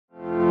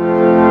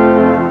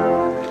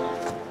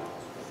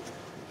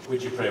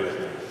you pray with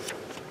me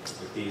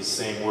with these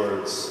same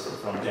words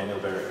from Daniel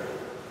Berrigan?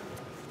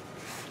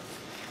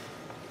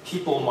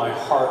 People my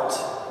heart,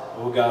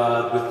 O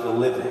God, with the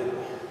living,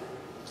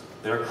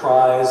 their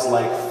cries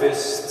like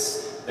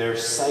fists, their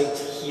sight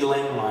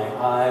healing my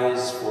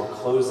eyes for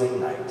closing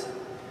night.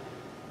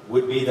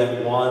 Would be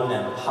that one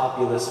and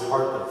populous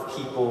heart of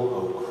people,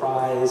 O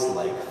cries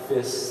like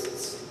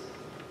fists,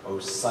 O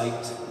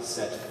sight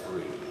set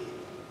free.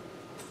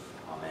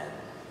 Amen.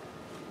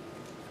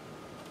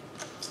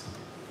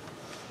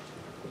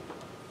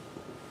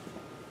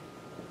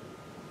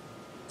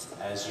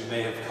 As you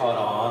may have caught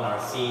on, our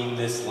theme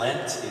this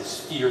Lent is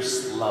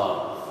fierce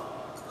love,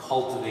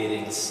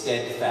 cultivating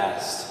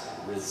steadfast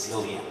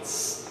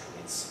resilience,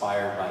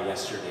 inspired by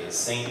yesterday's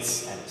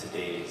saints and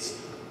today's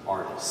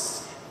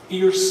artists.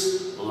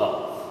 Fierce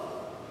love.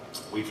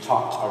 We've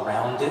talked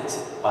around it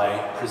by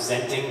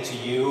presenting to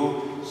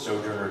you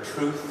Sojourner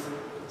Truth,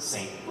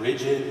 St.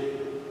 Bridget.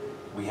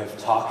 We have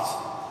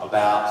talked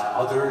about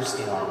others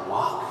in our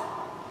walk.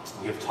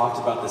 We have talked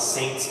about the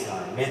saints in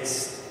our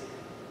midst.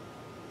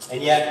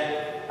 And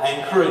yet, I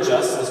encourage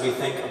us as we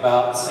think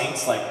about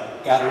saints like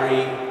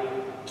Gattery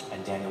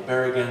and Daniel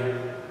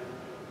Berrigan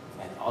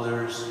and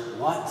others,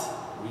 what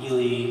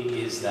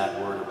really is that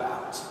word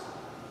about?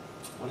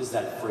 What does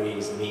that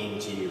phrase mean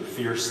to you,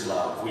 fierce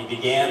love? We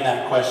began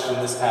that question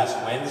this past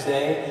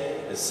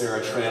Wednesday as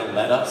Sarah Trail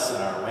led us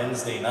in our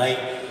Wednesday night.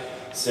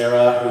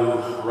 Sarah, who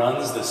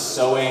runs the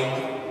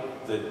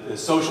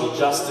Social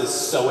Justice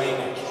Sewing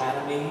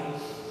Academy,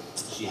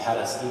 she had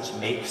us each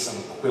make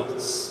some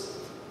quilts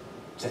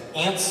to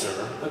answer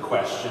the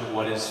question,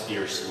 what is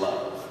fierce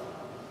love?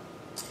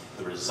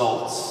 The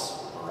results,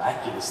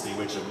 miraculously,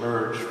 which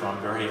emerged from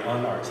very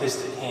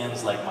unartistic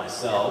hands like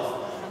myself,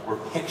 were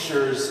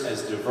pictures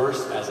as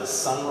diverse as a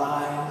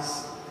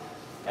sunrise,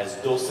 as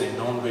Dulce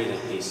Nombre de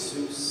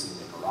Jesus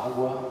in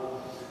Nicaragua,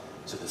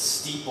 to the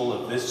steeple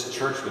of this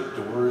church with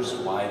doors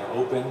wide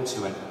open,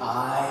 to an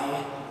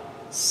eye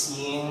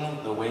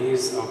seeing the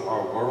ways of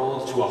our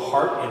world, to a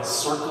heart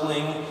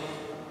encircling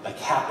the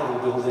Capitol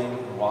building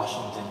in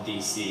Washington,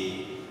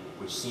 D.C.,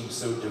 which seems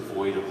so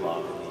devoid of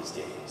love in these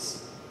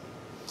days.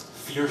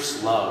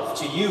 Fierce love.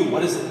 To you,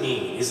 what does it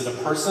mean? Is it a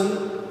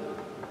person?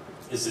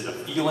 Is it a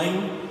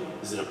feeling?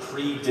 Is it a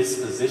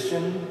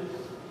predisposition?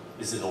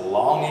 Is it a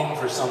longing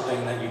for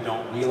something that you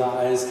don't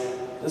realize?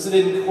 Does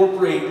it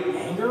incorporate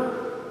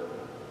anger?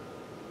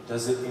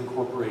 Does it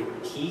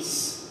incorporate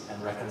peace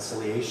and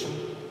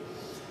reconciliation?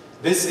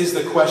 This is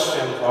the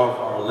question of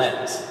our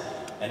Lent.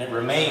 And it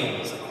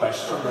remains a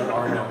question. There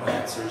are no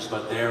answers,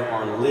 but there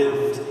are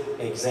lived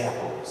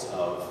examples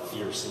of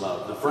fierce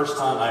love. The first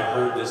time I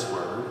heard this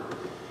word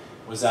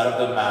was out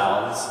of the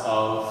mouths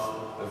of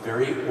a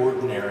very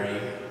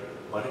ordinary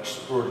but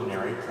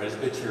extraordinary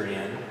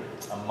Presbyterian,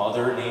 a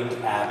mother named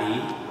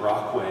Abby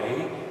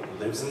Brockway, who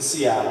lives in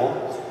Seattle,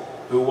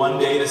 who one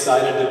day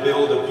decided to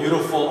build a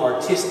beautiful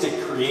artistic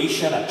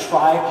creation, a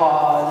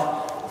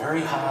tripod, very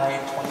high,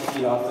 20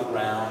 feet off the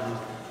ground,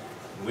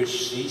 which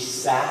she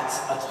sat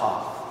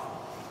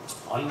atop,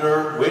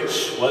 under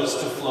which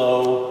was to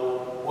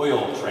flow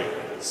oil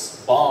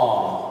trains,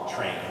 bomb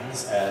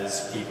trains,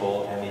 as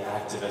people and the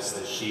activists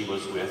that she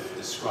was with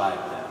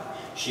described them.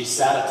 She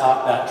sat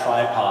atop that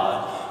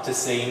tripod to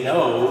say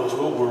no to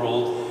a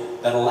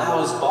world that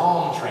allows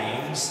bomb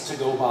trains to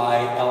go by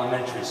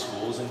elementary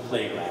schools and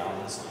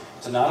playgrounds,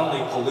 to not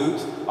only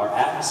pollute our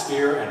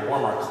atmosphere and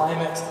warm our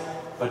climate,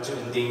 but to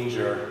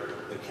endanger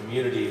the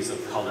communities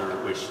of color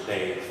which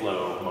they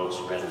flow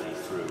most readily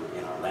through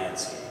in our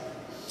landscape.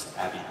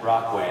 Abby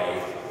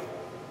Brockway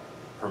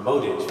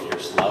promoted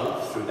fierce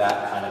love through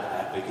that kind of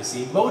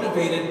advocacy,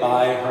 motivated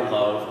by her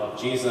love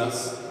of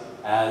Jesus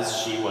as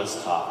she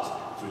was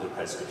taught through the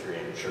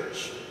Presbyterian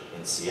Church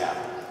in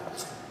Seattle.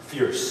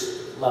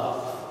 Fierce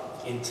love,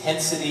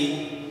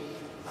 intensity,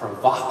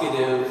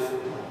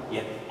 provocative,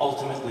 yet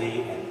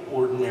ultimately an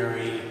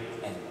ordinary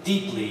and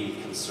deeply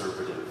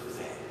conservative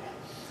thing.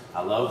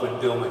 I love when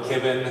Bill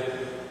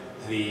McKibben,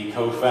 the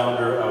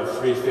co-founder of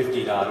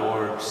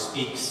 350.org,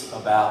 speaks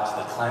about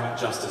the climate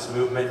justice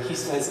movement. He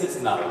says it's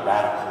not a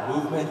radical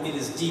movement, it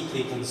is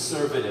deeply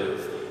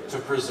conservative to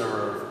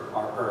preserve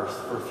our earth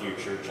for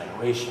future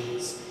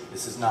generations.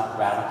 This is not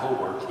radical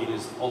work, it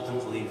is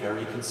ultimately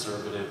very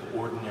conservative,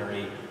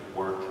 ordinary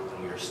work,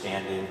 and we are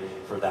standing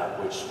for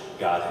that which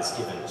God has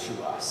given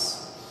to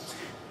us.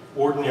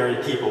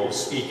 Ordinary people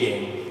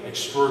speaking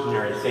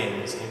extraordinary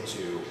things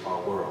into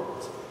our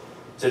world.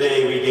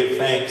 Today we give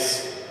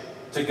thanks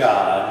to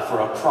God for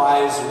a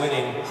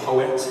prize-winning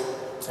poet,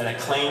 an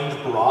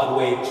acclaimed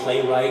Broadway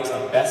playwright,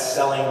 a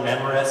best-selling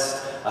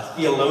memoirist, a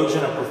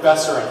theologian, a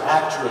professor, an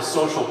actor, a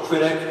social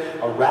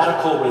critic, a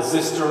radical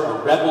resistor,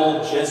 a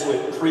rebel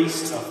Jesuit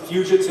priest, a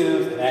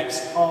fugitive, an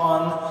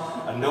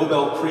ex-con, a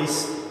Nobel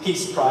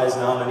Peace Prize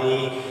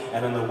nominee,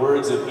 and in the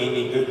words of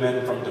Amy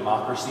Goodman from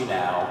Democracy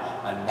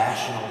Now!, a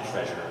national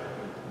treasure,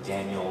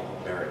 Daniel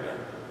Berrigan.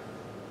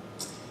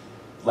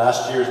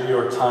 Last year's New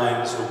York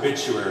Times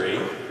obituary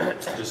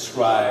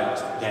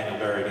described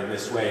Daniel Berrigan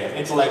this way: an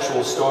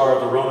intellectual star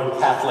of the Roman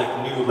Catholic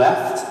New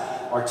Left,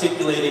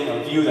 articulating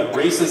a view that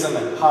racism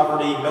and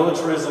poverty,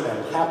 militarism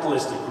and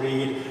capitalistic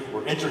greed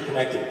were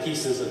interconnected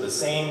pieces of the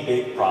same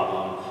big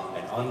problem,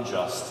 an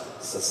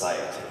unjust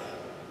society.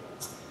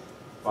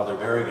 Father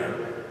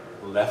Berrigan,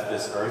 who left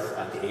this earth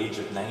at the age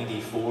of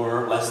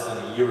 94, less than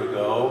a year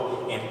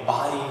ago,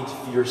 embodied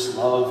fierce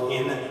love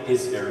in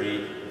his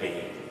very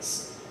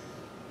veins.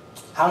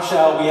 How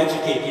shall we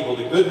educate people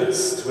to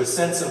goodness, to a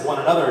sense of one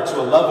another, to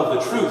a love of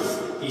the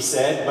truth, he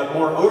said, but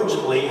more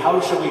urgently,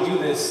 how shall we do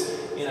this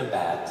in a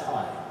bad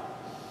time?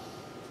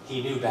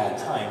 He knew bad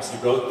times. He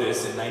wrote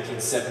this in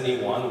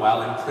 1971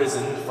 while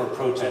imprisoned for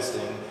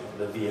protesting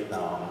the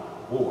Vietnam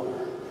War.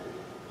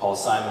 Paul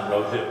Simon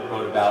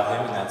wrote about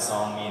him in that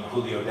song, Me and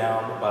Julio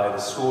Down by the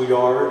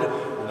Schoolyard,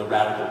 when the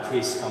radical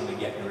priests come to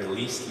get him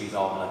released. He's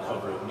all on the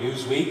cover of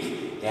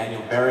Newsweek.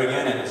 Daniel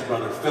Berrigan and his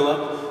brother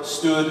Philip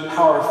stood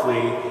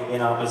powerfully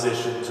in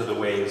opposition to the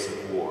waves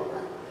of war.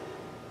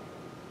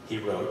 He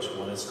wrote,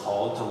 one is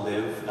called to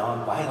live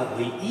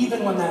non-violently,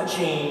 even when that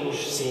change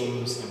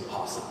seems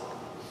impossible.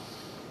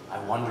 I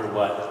wonder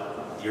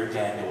what dear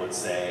Daniel would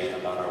say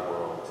about our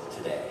world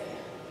today.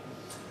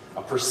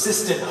 A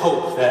persistent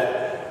hope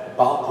that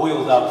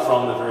boiled up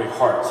from the very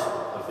heart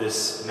of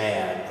this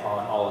man,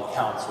 on all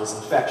accounts, was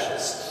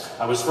infectious.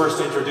 I was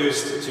first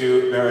introduced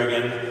to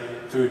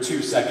Berrigan through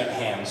two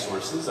second-hand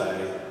sources. I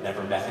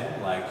never met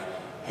him like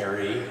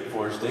Harry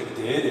Forsdick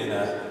did in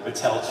a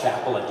Battelle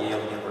Chapel at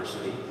Yale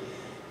University.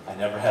 I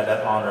never had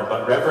that honor,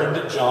 but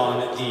Reverend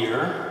John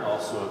Deere,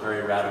 also a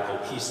very radical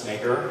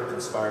peacemaker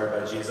inspired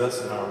by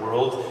Jesus in our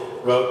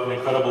world, wrote an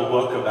incredible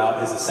book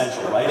about his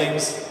essential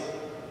writings.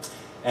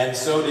 And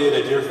so did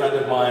a dear friend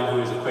of mine who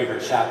is a Quaker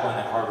chaplain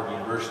at Harvard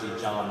University,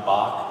 John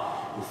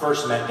Bach, who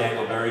first met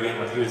Daniel Berrigan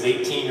when he was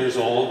 18 years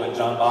old, when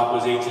John Bach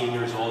was 18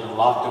 years old and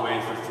locked away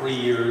for 3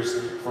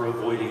 years for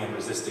avoiding and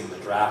resisting the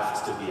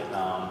draft to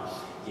Vietnam.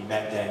 He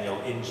met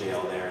Daniel in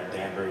jail there in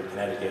Danbury,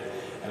 Connecticut,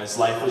 and his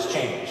life was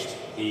changed.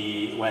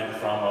 He went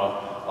from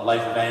a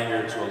life of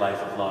anger to a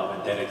life of love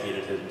and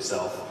dedicated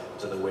himself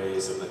to the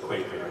ways of the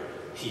Quaker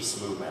peace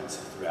movement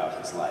throughout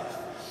his life.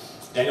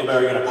 Daniel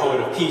Berrigan, a poet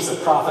of peace, a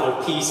prophet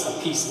of peace,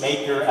 a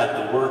peacemaker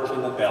at the work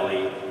in the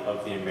belly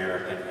of the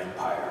American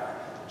empire,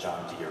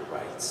 John Deere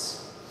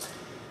writes.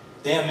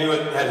 Dan knew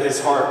it at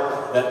his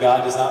heart that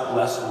God does not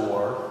bless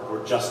war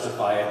or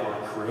justify it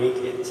or create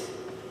it.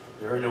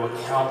 There are no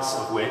accounts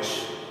of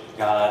which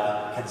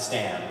God can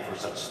stand for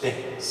such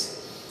things.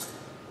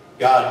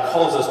 God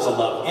calls us to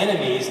love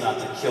enemies, not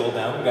to kill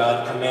them.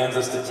 God commands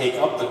us to take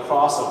up the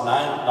cross of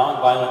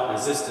nonviolent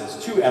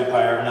resistance to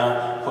empire,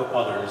 not put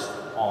others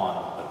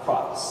on the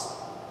cross.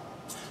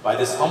 By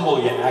this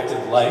humble yet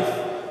active life,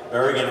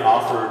 Berrigan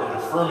offered an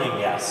affirming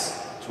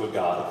yes to a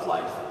God of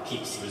life and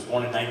peace. He was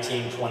born in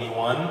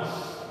 1921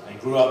 and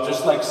grew up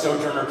just like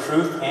Sojourner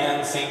Truth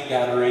and St.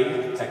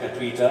 Gattery,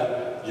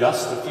 Tecatuita,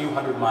 just a few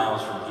hundred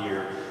miles from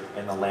here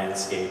in the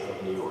landscape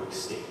of New York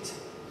State.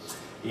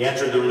 He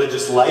entered the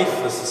religious life,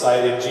 the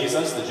Society of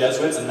Jesus, the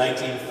Jesuits, in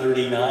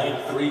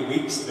 1939, 3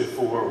 weeks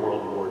before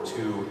World War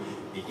II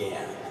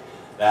began.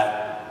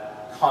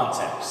 That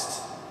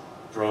context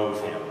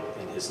drove him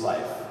in his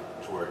life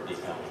toward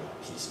becoming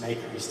a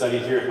peacemaker. He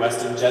studied here at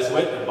Weston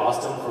Jesuit in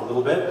Boston for a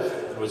little bit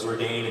and was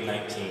ordained in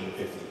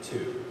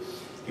 1952.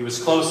 He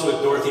was close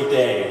with Dorothy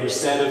Day, who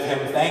said of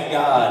him, "Thank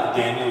God,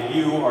 Daniel,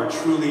 you are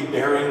truly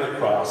bearing the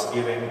cross,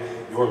 giving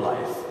your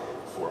life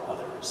for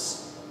others."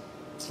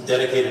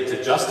 Dedicated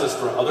to justice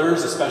for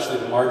others, especially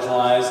the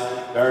marginalized,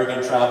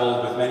 Berrigan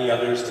traveled with many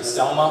others to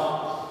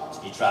Selma.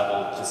 He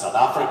traveled to South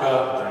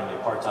Africa during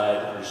the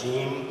apartheid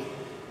regime.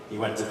 He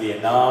went to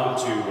Vietnam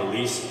to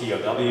release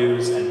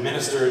POWs and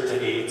ministered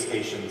to AIDS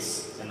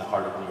patients in the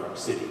heart of New York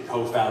City,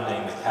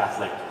 co-founding the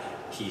Catholic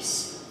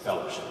Peace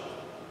Fellowship.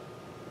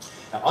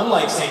 Now,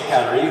 unlike St.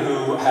 Gattery,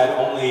 who had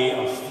only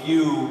a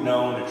few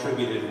known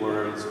attributed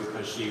words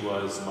because she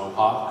was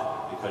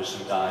Mohawk, because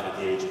she died at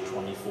the age of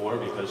 24,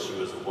 because she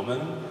was a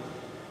woman,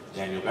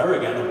 Daniel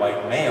Berrigan, a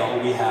white male,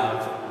 we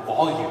have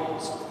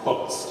volumes of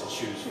quotes to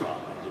choose from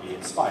and to be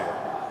inspired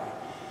by.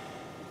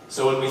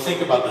 So when we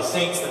think about the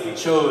saints that we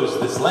chose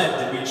this Lent,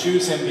 did we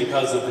choose him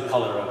because of the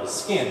color of his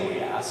skin, we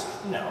ask?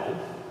 No.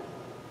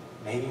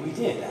 Maybe we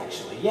did,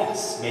 actually,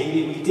 yes.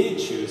 Maybe we did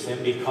choose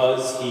him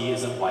because he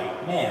is a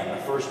white man,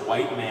 the first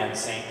white man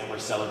saint that we're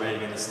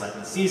celebrating in this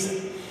Lenten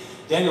season.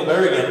 Daniel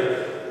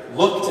Berrigan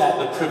looked at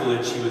the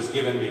privilege he was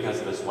given because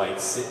of his white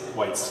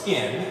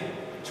skin,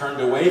 turned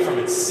away from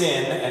its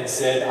sin, and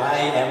said, I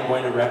am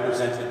going to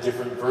represent a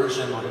different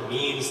version of what it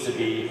means to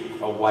be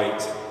a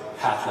white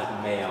Catholic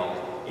male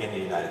in the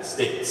United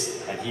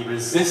States. And he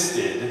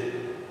resisted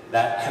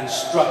that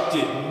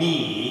constructed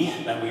me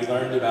that we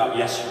learned about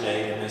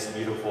yesterday in this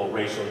beautiful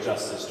racial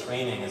justice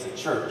training as a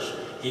church.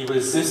 He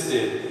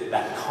resisted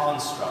that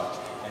construct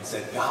and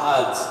said,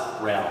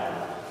 God's realm,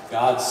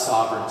 God's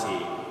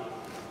sovereignty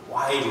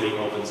widely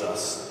opens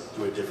us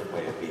to a different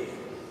way of being.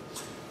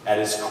 At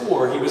his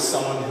core, he was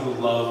someone who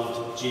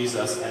loved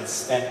Jesus and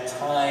spent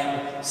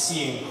time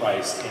seeing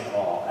Christ in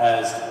all.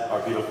 As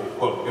our beautiful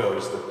quote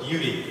goes, the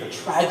beauty, the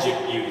tragic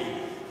beauty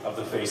of of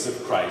the face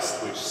of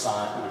Christ, which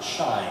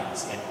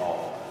shines in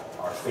all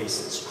our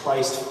faces.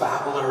 Christ,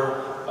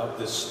 fowler of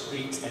the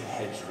street and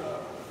hedgerow.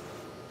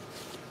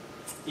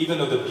 Even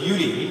though the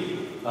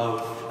beauty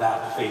of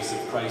that face of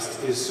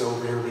Christ is so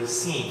rarely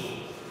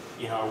seen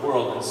in our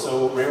world and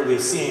so rarely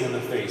seen in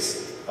the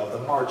face of the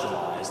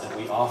marginalized, that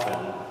we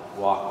often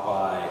walk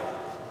by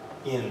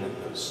in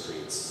those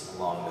streets,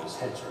 along those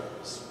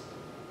hedgerows.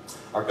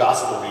 Our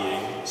gospel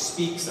reading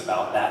speaks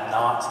about that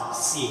not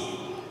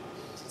seeing.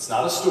 It's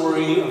not a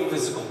story of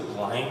physical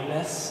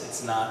blindness.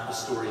 It's not a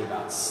story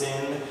about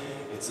sin.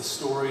 It's a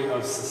story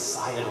of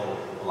societal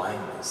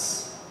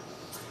blindness.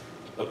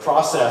 The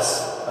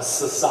process a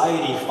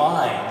society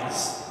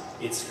finds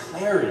its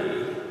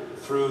clarity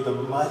through the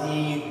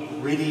muddy,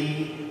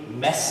 gritty,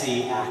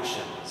 messy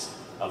actions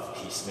of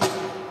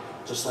peacemaking.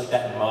 Just like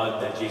that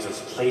mud that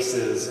Jesus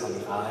places on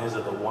the eyes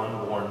of the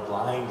one born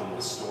blind in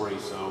the story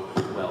so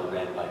well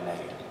read by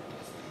Megan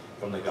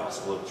from the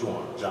Gospel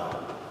of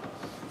John.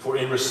 For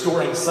in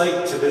restoring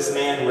sight to this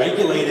man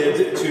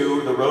regulated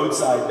to the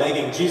roadside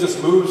begging,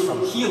 Jesus moves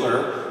from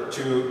healer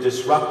to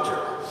disruptor.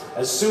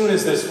 As soon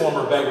as this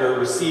former beggar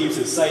receives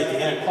his sight, the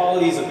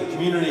inequalities of the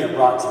community are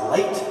brought to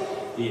light.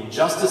 The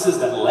injustices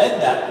that led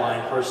that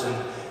blind person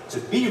to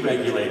be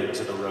regulated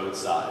to the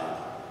roadside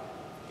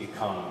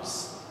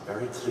becomes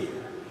very clear.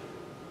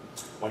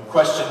 When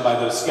questioned by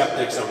those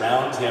skeptics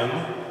around him,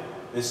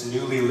 this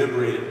newly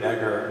liberated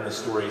beggar in the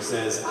story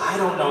says, I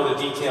don't know the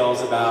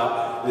details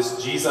about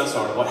this Jesus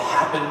or what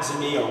happened to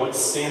me or what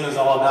sin is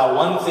all about.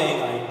 One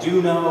thing I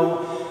do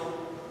know,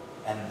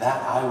 and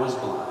that I was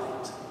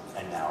blind,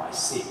 and now I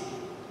see.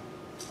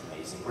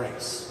 Amazing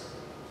grace.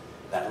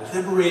 That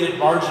liberated,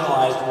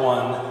 marginalized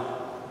one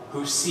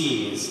who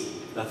sees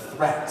the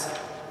threat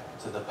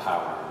to the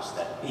powers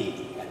that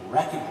be and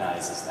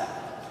recognizes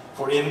that.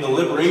 For in the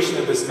liberation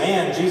of this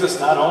man, Jesus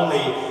not only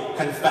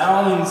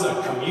confounds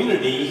a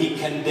community, he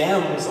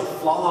condemns a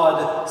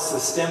flawed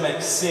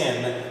systemic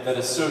sin that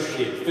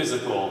associates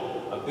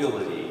physical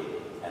ability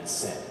and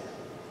sin.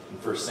 In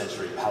first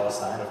century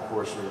Palestine, of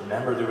course, you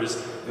remember there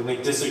was the only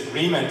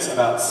disagreement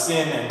about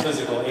sin and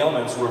physical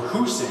ailments were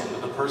who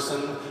sinned, the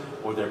person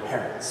or their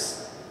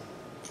parents.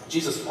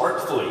 Jesus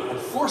artfully and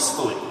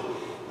forcefully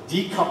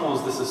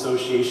decouples this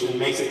association and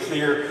makes it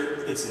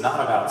clear it's not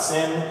about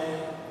sin.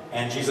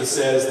 And Jesus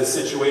says the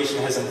situation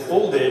has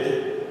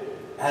unfolded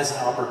as an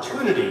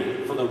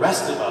opportunity for the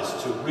rest of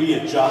us to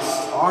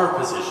readjust our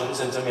positions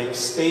and to make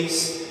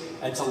space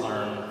and to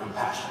learn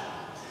compassion.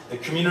 The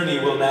community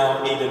will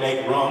now need to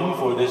make room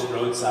for this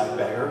roadside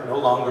beggar, no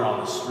longer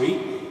on the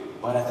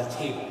street, but at the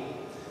table.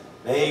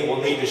 They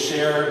will need to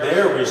share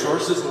their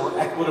resources more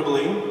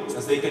equitably,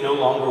 as they can no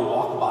longer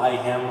walk by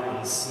him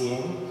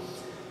unseeing.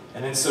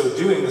 And in so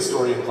doing, the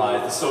story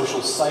implies the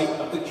social sight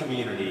of the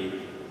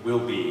community will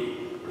be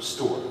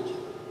restored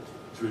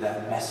through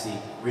that messy,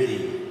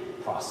 gritty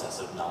process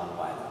of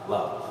nonviolent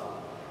love.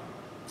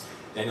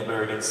 Daniel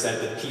Berrigan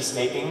said that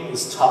peacemaking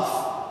is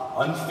tough,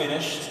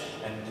 unfinished,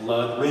 and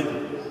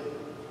blood-ridden.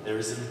 There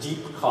is a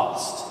deep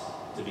cost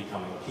to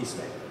becoming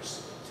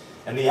peacemakers.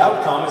 And the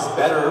outcome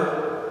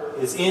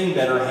is in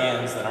better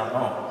hands than our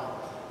own.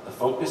 The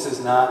focus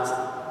is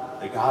not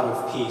the God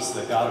of peace.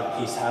 The God of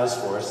peace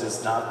has for us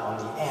is not on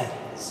the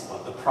ends,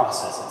 but the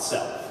process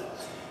itself.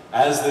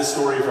 As this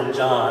story from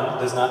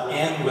John does not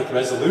end with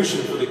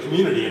resolution for the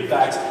community. In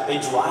fact, they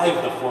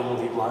drive the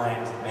formerly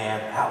blind man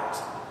out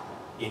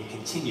in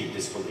continued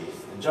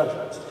disbelief and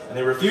judgment. And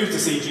they refuse to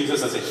see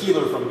Jesus as a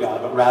healer from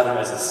God, but rather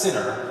as a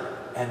sinner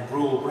and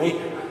rule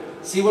breaker.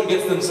 See, what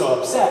gets them so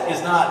upset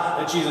is not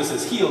that Jesus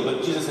is healed,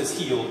 but Jesus is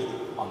healed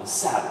on the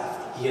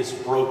Sabbath. He has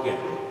broken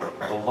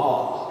the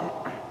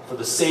law. For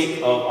the sake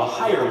of a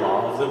higher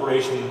law of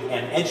liberation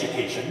and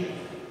education,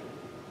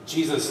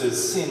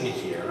 Jesus' sin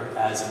here,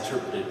 as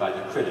interpreted by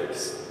the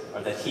critics,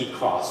 are that he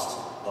crossed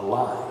the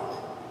line.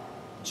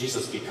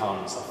 Jesus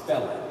becomes a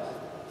felon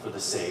for the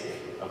sake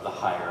of the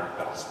higher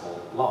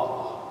gospel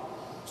law.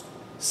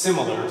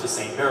 Similar to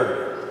St.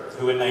 Berrigan,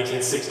 who in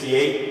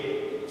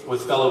 1968,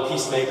 with fellow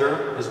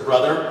peacemaker, his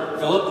brother,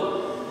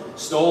 Philip,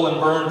 stole and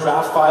burned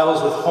draft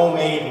files with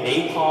homemade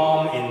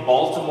napalm in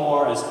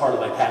Baltimore as part of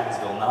the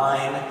Catonsville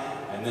 9,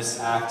 and this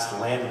act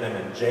landed them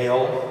in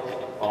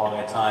jail following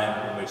a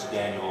time in which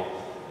Daniel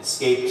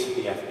escaped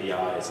the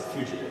FBI as a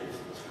fugitive.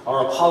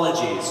 Our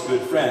apologies,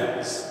 good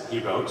friends, he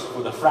wrote,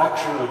 for the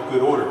fracture of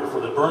good order,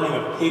 for the burning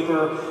of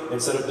paper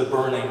instead of the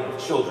burning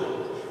of children.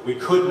 We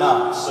could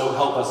not, so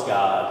help us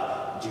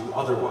God, do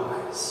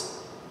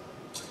otherwise.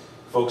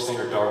 Folk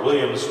singer Dar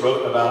Williams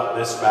wrote about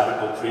this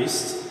radical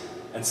priest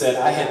and said,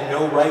 I had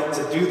no right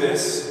to do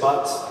this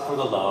but for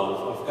the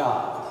love of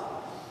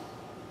God.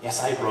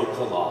 Yes, I broke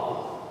the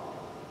law,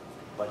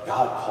 but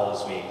God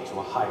calls me to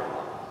a higher law.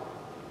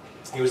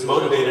 He was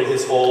motivated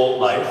his whole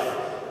life,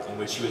 in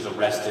which he was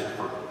arrested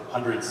for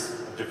hundreds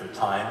of different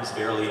times,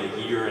 barely a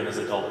year in his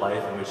adult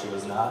life in which he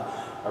was not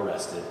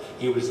arrested.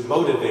 He was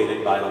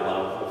motivated by the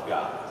love of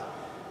God,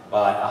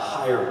 by a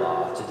higher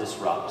law to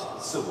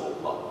disrupt civil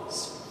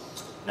laws.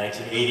 In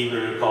 1980, we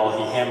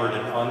recall, he hammered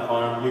an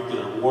unarmed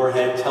nuclear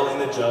warhead, telling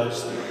the judge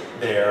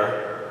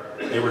there,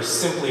 they were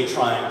simply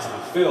trying to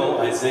fulfill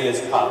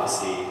Isaiah's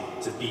prophecy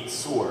to beat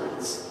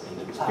swords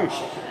into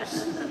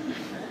plowshares.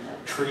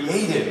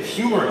 Creative,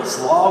 humorous,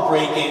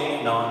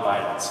 law-breaking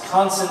nonviolence,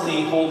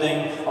 constantly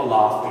holding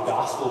aloft the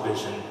gospel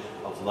vision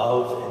of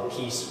love and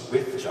peace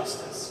with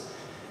justice,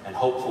 and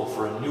hopeful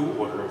for a new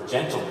order of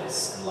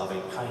gentleness and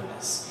loving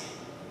kindness.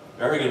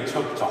 Berrigan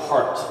took to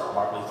heart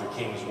Martin Luther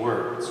King's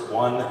words.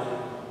 One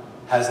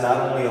has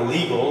not only a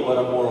legal but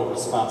a moral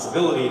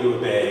responsibility to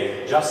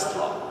obey just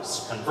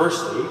laws.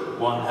 Conversely,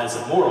 one has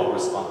a moral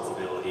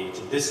responsibility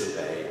to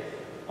disobey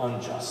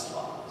unjust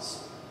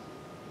laws.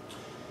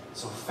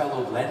 So,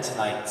 fellow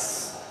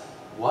Lentinites,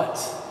 what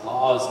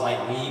laws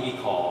might we be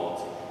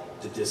called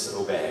to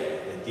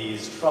disobey in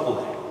these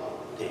troubling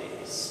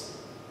days?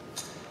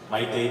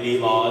 Might they be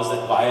laws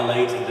that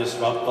violate and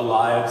disrupt the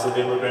lives of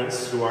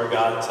immigrants who our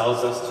God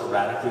tells us to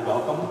radically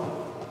welcome?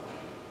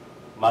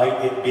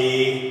 Might it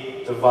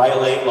be to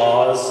violate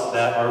laws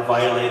that are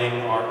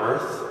violating our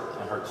earth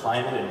and her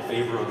climate in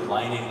favor of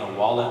lining the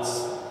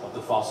wallets of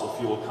the fossil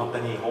fuel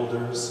company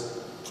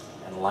holders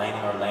and lining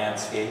our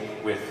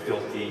landscape with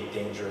filthy,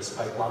 dangerous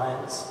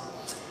pipelines?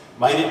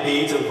 Might it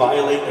be to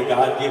violate the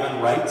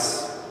God-given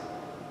rights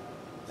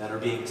that are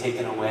being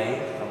taken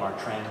away from our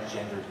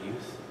transgendered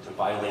youth? To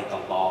violate the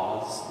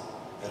laws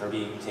that are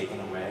being taken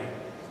away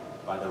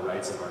by the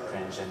rights of our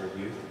transgendered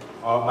youth?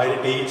 Or might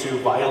it be to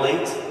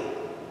violate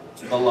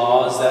the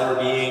laws that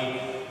are being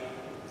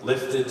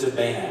lifted to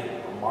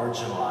ban or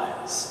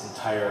marginalize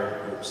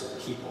entire groups of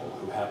people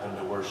who happen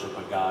to worship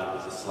a God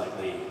with a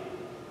slightly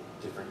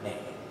different name?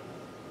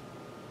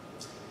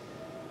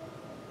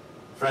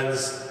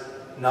 Friends,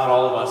 not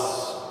all of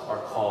us are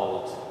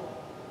called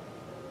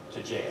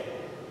to jail,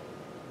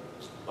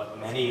 but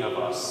many of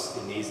us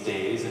in these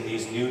days, in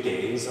these new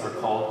days, are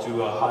called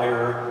to a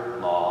higher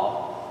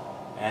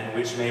law, and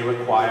which may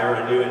require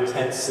a new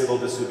intense civil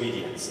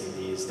disobedience in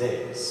these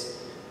days.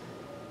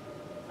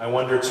 I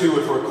wonder, too,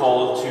 if we're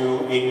called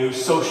to a new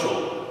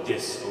social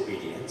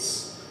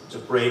disobedience, to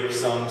break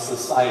some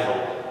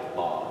societal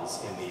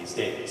laws in these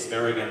days.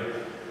 Berrigan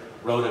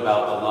wrote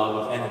about the love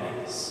of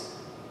enemies.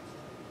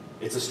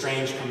 It's a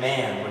strange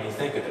command when you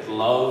think of it.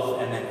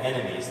 Love and then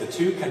enemies. The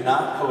two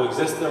cannot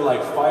coexist. They're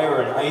like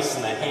fire and ice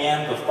in the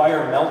hand. The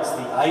fire melts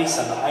the ice,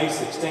 and the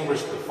ice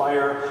extinguishes the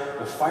fire.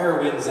 The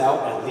fire wins out,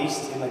 at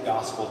least in the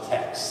gospel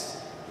text,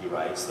 he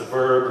writes. The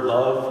verb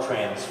love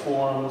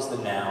transforms the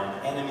noun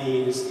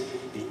enemies.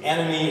 The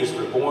enemy is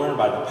reborn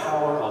by the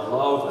power of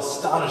love.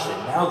 Astonishing.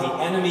 Now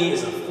the enemy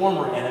is a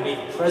former enemy,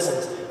 a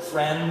present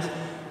friend,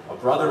 a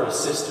brother, a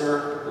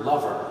sister,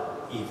 lover,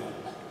 even.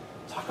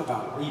 Talk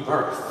about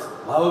rebirth.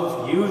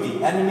 Love you,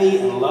 the enemy,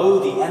 and lo,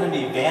 the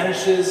enemy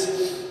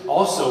vanishes.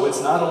 Also,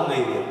 it's not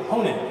only the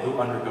opponent who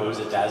undergoes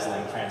a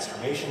dazzling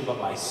transformation,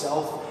 but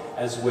myself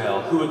as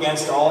well, who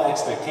against all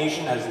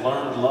expectation has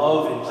learned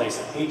love in place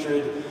of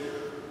hatred,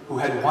 who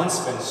had once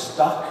been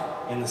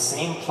stuck in the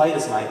same plight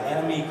as my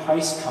enemy.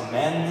 Christ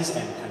commends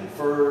and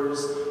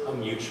confers a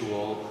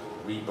mutual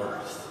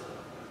rebirth.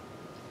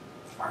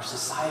 Our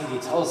society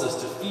tells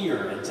us to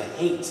fear and to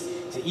hate,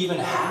 to even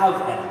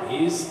have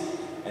enemies,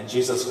 and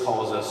Jesus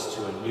calls us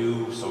to a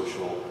new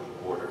social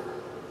order,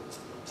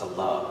 to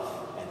love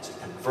and to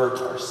convert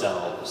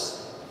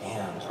ourselves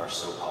and our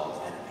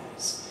so-called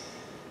enemies.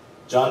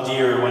 John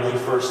Deere, when he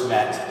first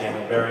met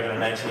Daniel Berrigan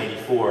in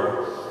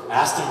 1984,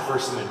 asked him for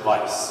some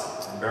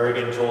advice. And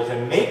Berrigan told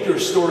him, make your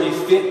story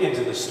fit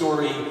into the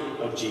story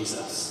of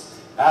Jesus.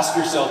 Ask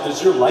yourself,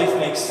 does your life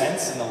make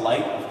sense in the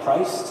light of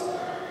Christ?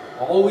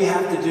 All we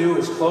have to do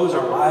is close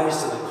our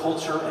eyes to the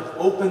culture and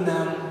open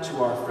them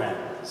to our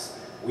friends.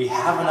 We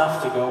have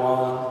enough to go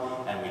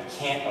on, and we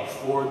can't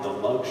afford the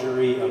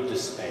luxury of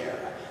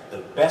despair. The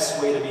best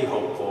way to be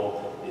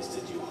hopeful is to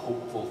do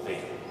hopeful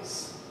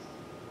things.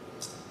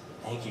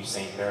 Thank you,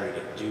 St.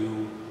 Berrigan.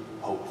 Do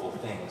hopeful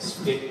things.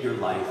 Fit your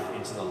life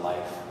into the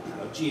life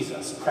of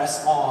Jesus.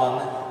 Press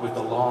on with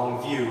the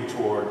long view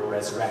toward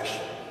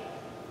resurrection.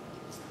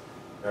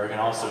 Berrigan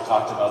also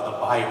talked about the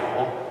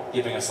Bible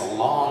giving us a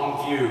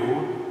long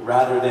view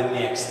rather than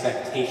the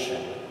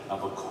expectation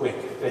of a quick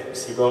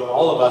fix. He wrote,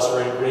 all of us are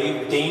in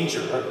grave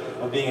danger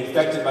of being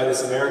infected by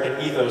this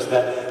American ethos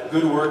that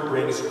good work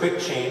brings quick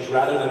change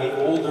rather than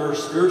the older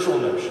spiritual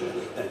notion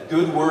that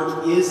good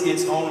work is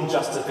its own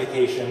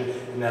justification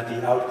and that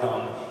the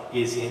outcome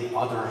is in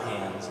other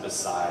hands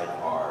beside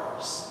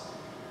ours.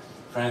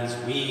 Friends,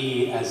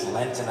 we as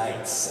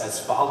Lentinites, as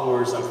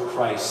followers of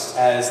Christ,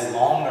 as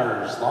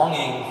longers,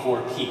 longing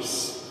for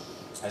peace,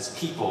 as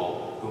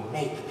people who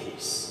make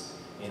peace,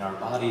 in our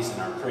bodies, in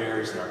our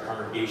prayers, in our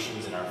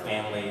congregations, in our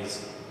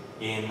families,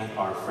 in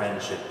our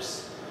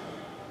friendships.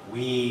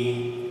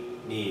 We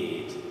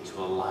need to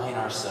align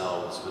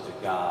ourselves with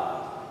a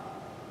God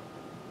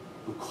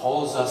who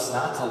calls us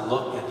not to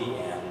look at the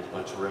end,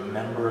 but to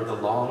remember the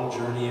long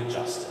journey of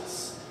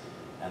justice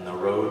and the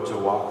road to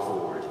walk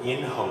forward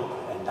in hope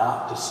and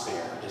not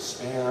despair.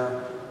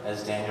 Despair,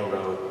 as Daniel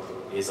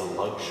wrote, is a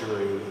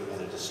luxury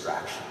and a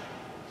distraction.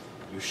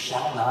 You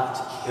shall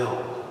not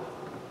kill.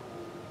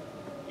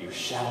 You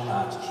shall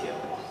not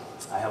kill.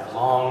 I have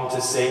longed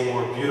to say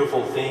more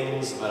beautiful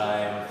things, but I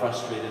am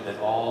frustrated that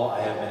all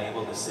I have been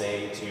able to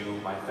say to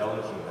my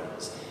fellow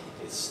humans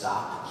is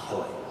stop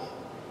killing,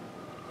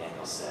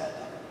 Daniel said.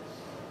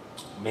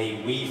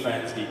 May we,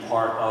 friends, be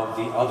part of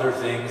the other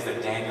things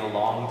that Daniel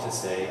longed to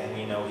say, and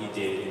we know he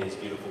did in his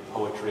beautiful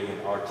poetry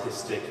and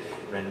artistic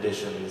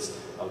renditions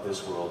of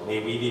this world.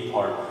 May we be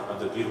part of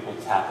the beautiful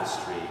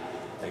tapestry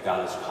that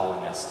God is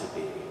calling us to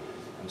be.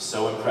 I'm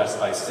so impressed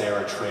by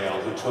Sarah Trail,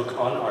 who took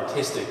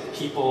unartistic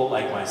people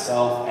like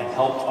myself and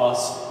helped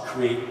us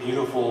create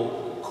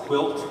beautiful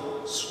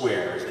quilt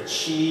squares that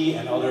she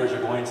and others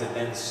are going to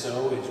then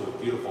sew into a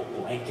beautiful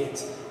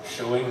blanket,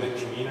 showing the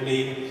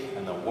community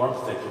and the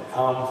warmth that can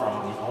come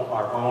from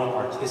our own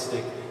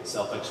artistic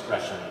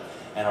self-expression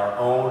and our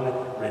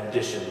own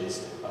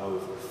renditions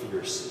of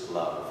fierce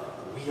love.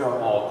 We are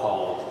all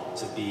called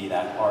to be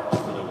that art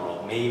for the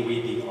world. May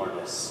we be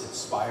artists,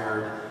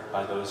 inspired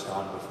by those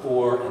gone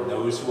before and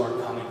those who are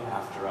coming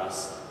after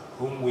us,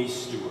 whom we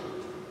steward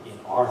in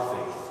our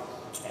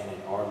faith and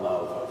in our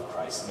love of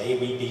Christ. May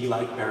we be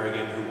like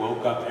Berrigan, who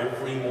woke up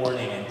every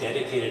morning and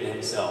dedicated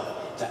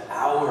himself to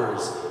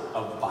hours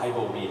of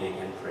Bible reading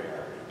and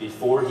prayer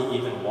before he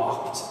even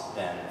walked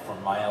then for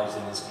miles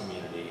in his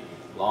community,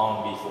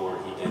 long before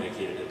he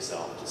dedicated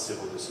himself to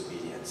civil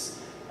disobedience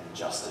and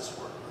justice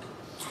work.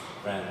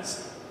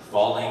 Friends,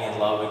 falling in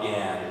love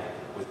again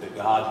with the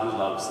God who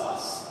loves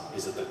us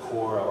is at the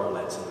core of our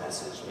Lenten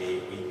message. May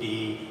we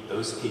be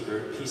those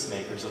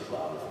peacemakers of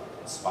love,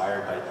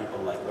 inspired by people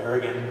like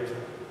Berrigan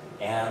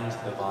and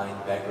the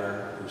blind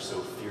beggar who so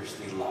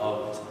fiercely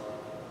loved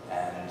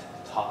and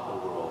taught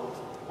the world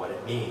what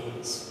it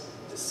means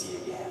to see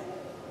again.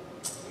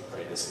 We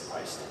pray this in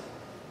Christ's name.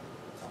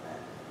 Amen.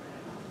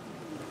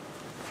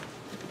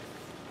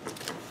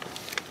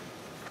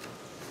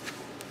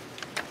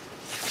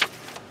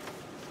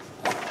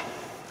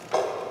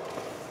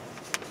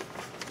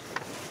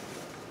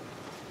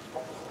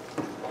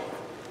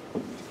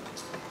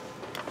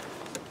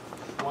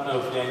 One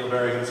of Daniel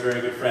Berrigan's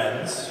very good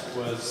friends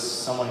was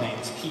someone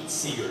named Pete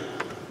Seeger.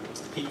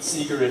 Pete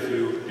Seeger, if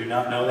you do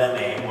not know that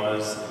name,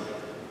 was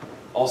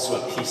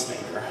also a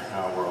peacemaker in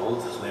our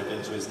world, lived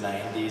into his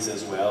 90s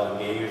as well, and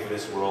gave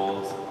this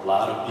world a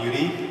lot of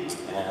beauty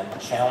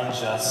and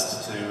challenged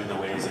us to the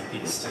ways of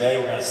peace. Today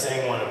we're going to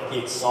sing one of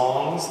Pete's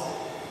songs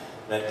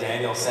that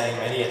Daniel sang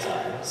many a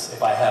times.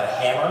 If I Had a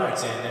Hammer,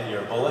 it's in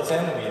your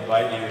bulletin. We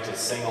invite you to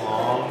sing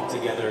along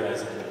together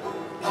as a group.